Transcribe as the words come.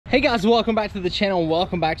Hey guys, welcome back to the channel,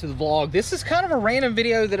 welcome back to the vlog. This is kind of a random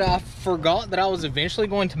video that I forgot that I was eventually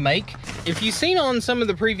going to make. If you've seen on some of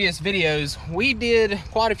the previous videos, we did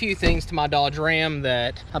quite a few things to my Dodge Ram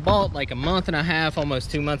that I bought like a month and a half,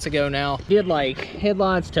 almost 2 months ago now. Did like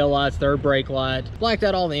headlights, taillights, third brake light, blacked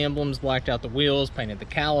out all the emblems, blacked out the wheels, painted the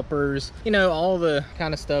calipers, you know, all the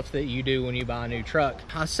kind of stuff that you do when you buy a new truck.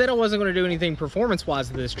 I said I wasn't going to do anything performance-wise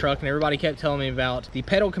to this truck, and everybody kept telling me about the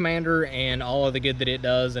pedal commander and all of the good that it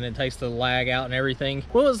does, and it takes the lag out and everything.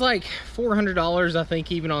 Well, it was like $400. I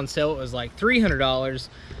think even on sale it was like $300,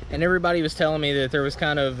 and everybody was telling me that there was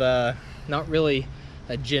kind of not really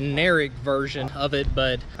a generic version of it,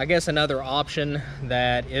 but I guess another option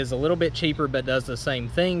that is a little bit cheaper but does the same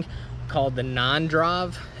thing, called the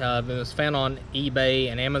 9DRIVE. It was found on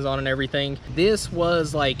eBay and Amazon and everything. This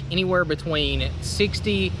was like anywhere between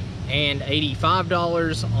 $60 and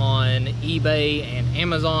 $85 on eBay and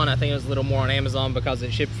Amazon. I think it was a little more on Amazon because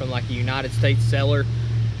it shipped from like a United States seller.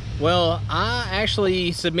 Well, I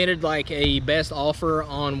actually submitted like a best offer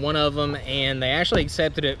on one of them, and they actually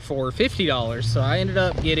accepted it for $50. So I ended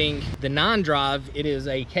up getting the 9DRIVE. It is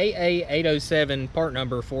a KA807 part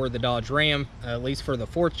number for the Dodge Ram, at least for the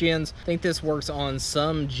 4th gens. I think this works on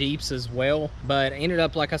some Jeeps as well, but ended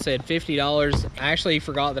up, like I said, $50. I actually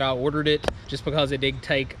forgot that I ordered it just because it did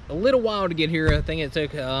take a little while to get here. I think it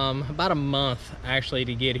took about a month actually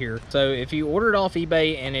to get here. So if you order it off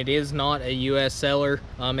eBay and it is not a US seller,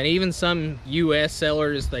 and even some US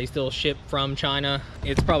sellers, they still ship from China,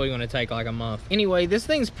 it's probably going to take like a month. Anyway, this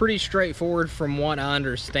thing's pretty straightforward from what I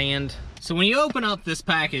understand. So when you open up this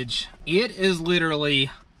package, it is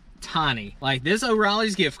literally tiny. Like, this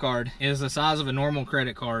O'Reilly's gift card is the size of a normal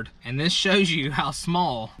credit card, and this shows you how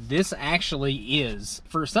small this actually is.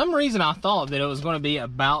 For some reason I thought that it was going to be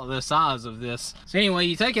about the size of this. So anyway,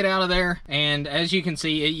 you take it out of there, and as you can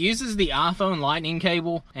see, it uses the iPhone lightning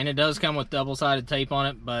cable, and it does come with double-sided tape on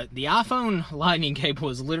it, but the iPhone lightning cable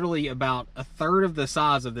is literally about a third of the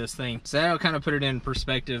size of this thing. So that'll kind of put it in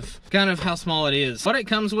perspective, kind of how small it is. What it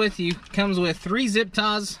comes with, comes with 3 zip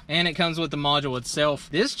ties, and it comes with the module itself.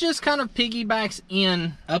 This just kind of piggybacks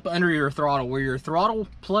in up under your throttle. Where your throttle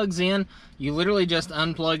plugs in, you literally just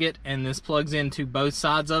unplug it, and this plugs into both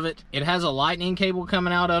sides of it. It has a lightning cable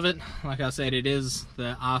coming out of it. Like I said, it is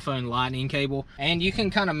the iPhone lightning cable, and you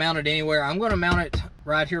can kind of mount it anywhere. I'm going to mount it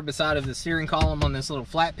right here beside of the steering column on this little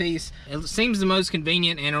flat piece. It seems the most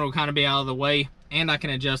convenient, and it'll kind of be out of the way, and I can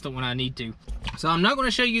adjust it when I need to. So I'm not going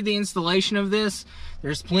to show you the installation of this.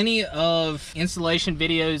 There's plenty of installation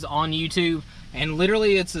videos on YouTube, and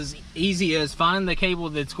literally it's as easy as finding the cable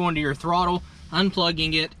that's going to your throttle,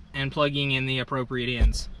 unplugging it, and plugging in the appropriate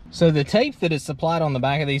ends. So the tape that is supplied on the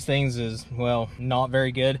back of these things is, well, not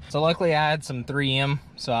very good. So luckily I had some 3M,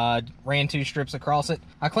 so I ran 2 strips across it.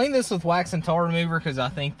 I cleaned this with wax and tar remover because I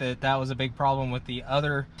think that was a big problem with the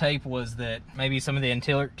other tape, was that maybe some of the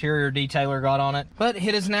interior detailer got on it. But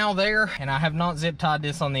it is now there, and I have not zip tied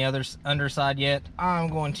this on the other underside yet. I'm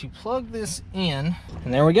going to plug this in,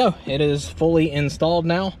 and there we go. It is fully installed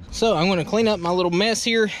now. So I'm going to clean up my little mess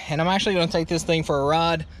here, and I'm actually going to take this thing for a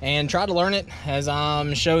ride and try to learn it as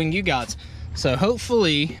I'm showing you guys. So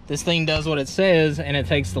hopefully this thing does what it says, and it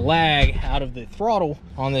takes the lag out of the throttle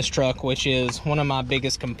on this truck, which is one of my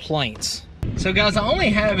biggest complaints. So guys, I only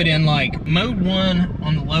have it in like mode 1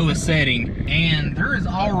 on the lowest setting, and there is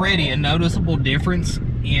already a noticeable difference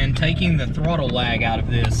in taking the throttle lag out of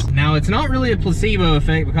this. Now, it's not really a placebo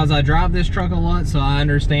effect because I drive this truck a lot, so I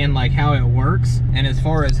understand like how it works and as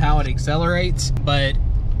far as how it accelerates, but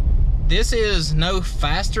this is no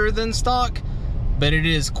faster than stock, but it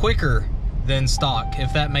is quicker than stock,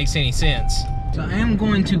 if that makes any sense. So I am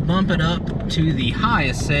going to bump it up to the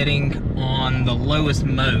highest setting on the lowest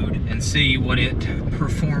mode and see what it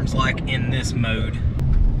performs like in this mode.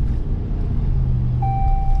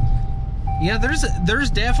 Yeah,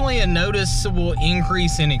 there's definitely a noticeable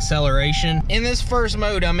increase in acceleration. In this first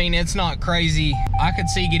mode, I mean, it's not crazy. I could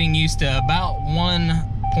see getting used to about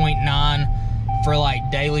 1.9 for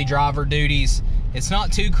like daily driver duties. It's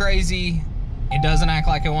not too crazy. It doesn't act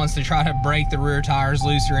like it wants to try to break the rear tires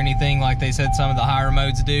loose or anything like they said some of the higher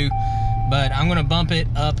modes do. But I'm gonna bump it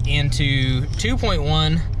up into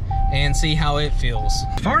 2.1 and see how it feels.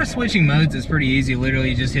 As far as switching modes, it's pretty easy.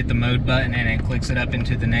 Literally, you just hit the mode button and it clicks it up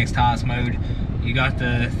into the next highest mode. You got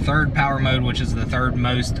the 3rd power mode, which is the 3rd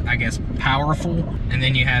most, I guess, powerful. And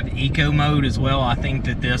then you have eco mode as well. I think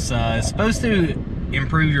that this is supposed to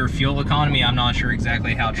improve your fuel economy. I'm not sure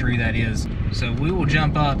exactly how true that is. So we will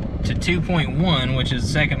jump up to 2.1, which is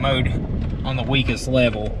 2nd mode on the weakest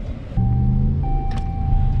level.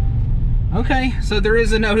 Okay, so there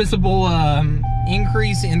is a noticeable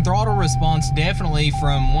increase in throttle response, definitely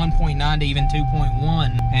from 1.9 to even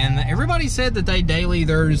 2.1. And everybody said that they daily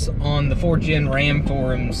theirs on the 4th Gen Ram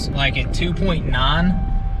forums like at 2.9.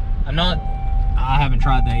 I haven't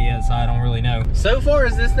tried that yet, so I don't really know. So far,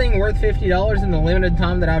 is this thing worth $50 in the limited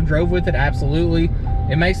time that I've drove with it? Absolutely.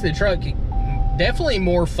 It makes the truck definitely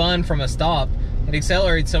more fun from a stop. It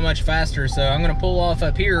accelerates so much faster, so I'm gonna pull off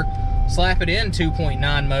up here, slap it in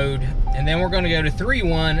 2.9 mode, and then we're gonna go to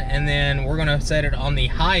 3.1, and then we're gonna set it on the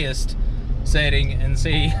highest setting and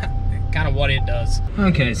see kind of what it does.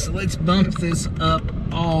 Okay, so let's bump this up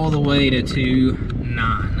all the way to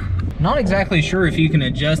 2.9. Not exactly sure if you can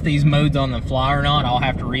adjust these modes on the fly or not. I'll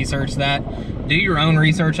have to research that. Do your own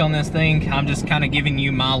research on this thing. I'm just kind of giving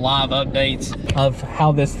you my live updates of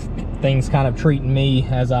how this thing's kind of treating me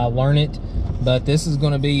as I learn it. But this is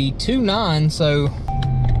going to be 2.9, so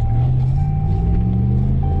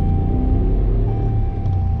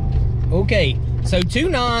okay, so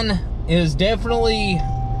 2.9 is definitely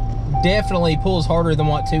pulls harder than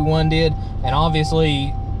what 2.1 did, and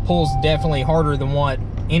obviously pulls definitely harder than what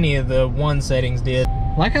any of the 1 settings did.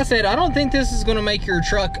 Like I said, I don't think this is going to make your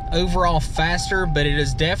truck overall faster, but it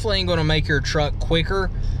is definitely going to make your truck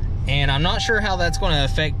quicker, and I'm not sure how that's going to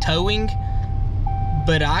affect towing,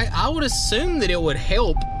 but I would assume that it would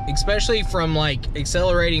help, especially from like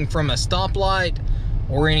accelerating from a stoplight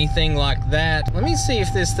or anything like that. Let me see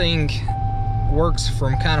if this thing works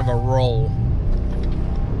from kind of a roll.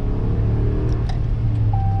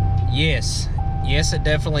 Yes, it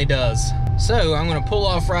definitely does. So I'm gonna pull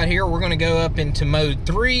off right here. We're gonna go up into mode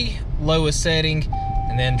 3, lowest setting,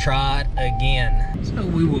 and then try it again. So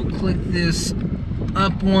we will click this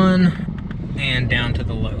up one and down to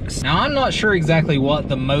the lowest. Now I'm not sure exactly what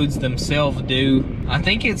the modes themselves do. I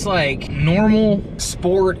think it's like normal,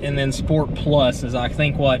 sport, and then sport plus is I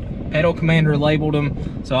think what Pedal Commander labeled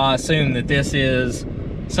them. So I assume that this is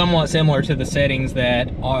somewhat similar to the settings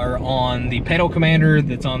that are on the Pedal Commander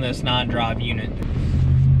that's on this 9DRIVE unit.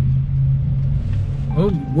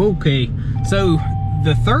 Oh, okay. So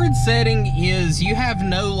the 3rd setting is you have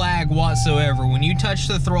no lag whatsoever. When you touch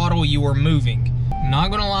the throttle, you are moving. I'm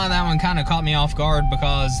not gonna lie, that one kind of caught me off guard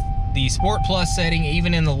because the Sport Plus setting,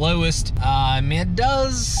 even in the lowest, it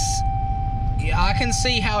does, I can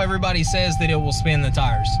see how everybody says that it will spin the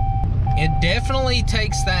tires. It definitely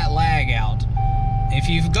takes that lag out. If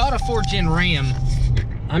you've got a 4th Gen Ram,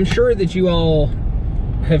 I'm sure that you all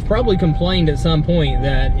have probably complained at some point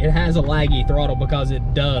that it has a laggy throttle, because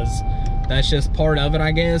it does. That's just part of it,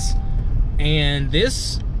 I guess. And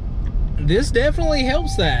this definitely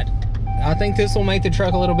helps that. I think this will make the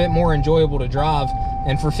truck a little bit more enjoyable to drive.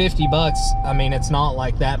 And for 50 bucks, I mean, it's not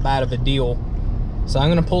like that bad of a deal. So I'm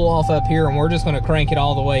gonna pull off up here and we're just gonna crank it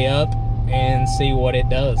all the way up and see what it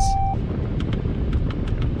does.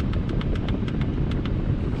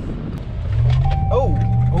 Oh,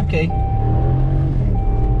 okay.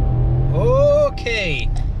 Okay.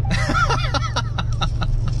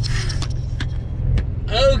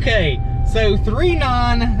 Okay, so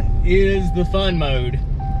 3.9 is the fun mode.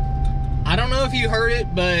 I don't know if you heard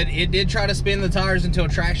it, but it did try to spin the tires until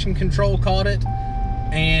traction control caught it.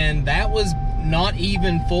 And that was not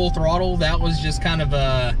even full throttle. That was just kind of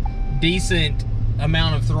a decent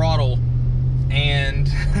amount of throttle. And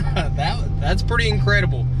that's pretty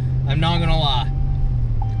incredible. I'm not gonna lie.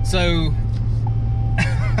 So,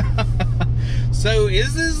 so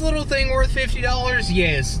is this little thing worth $50?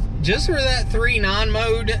 Yes. Just for that 3.9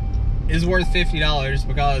 mode is worth $50,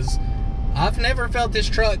 because I've never felt this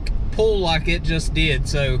truck pull like it just did.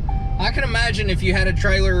 So I can imagine if you had a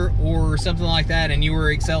trailer or something like that and you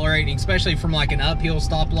were accelerating, especially from like an uphill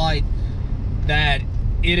stoplight, that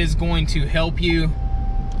it is going to help you.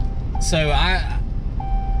 So I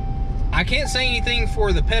can't say anything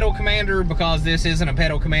for the Pedal Commander, because this isn't a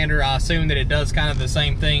Pedal Commander. I assume that it does kind of the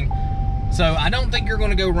same thing. So I don't think you're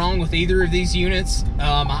going to go wrong with either of these units.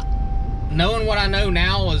 Knowing what I know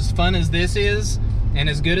now, as fun as this is and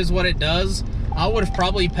as good as what it does, I would have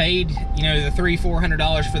probably paid, you know, the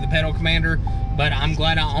 $300-400 for the Pedal Commander, but I'm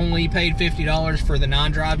glad I only paid $50 for the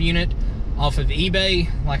 9DRIVE unit off of eBay.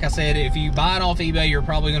 Like I said, if you buy it off eBay, you're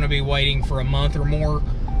probably going to be waiting for a month or more,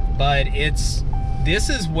 but this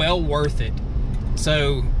is well worth it.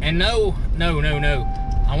 So, and no,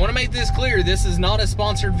 I want to make this clear, this is not a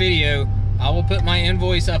sponsored video. I will put my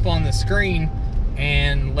invoice up on the screen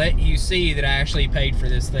and let you see that I actually paid for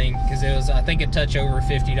this thing, because it was, I think, a touch over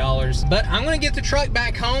 $50. But I'm gonna get the truck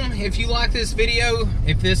back home. If you like this video,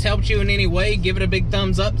 if this helped you in any way, give it a big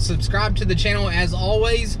thumbs up, subscribe to the channel. As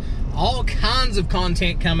always, all kinds of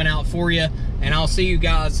content coming out for you, and I'll see you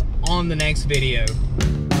guys on the next video.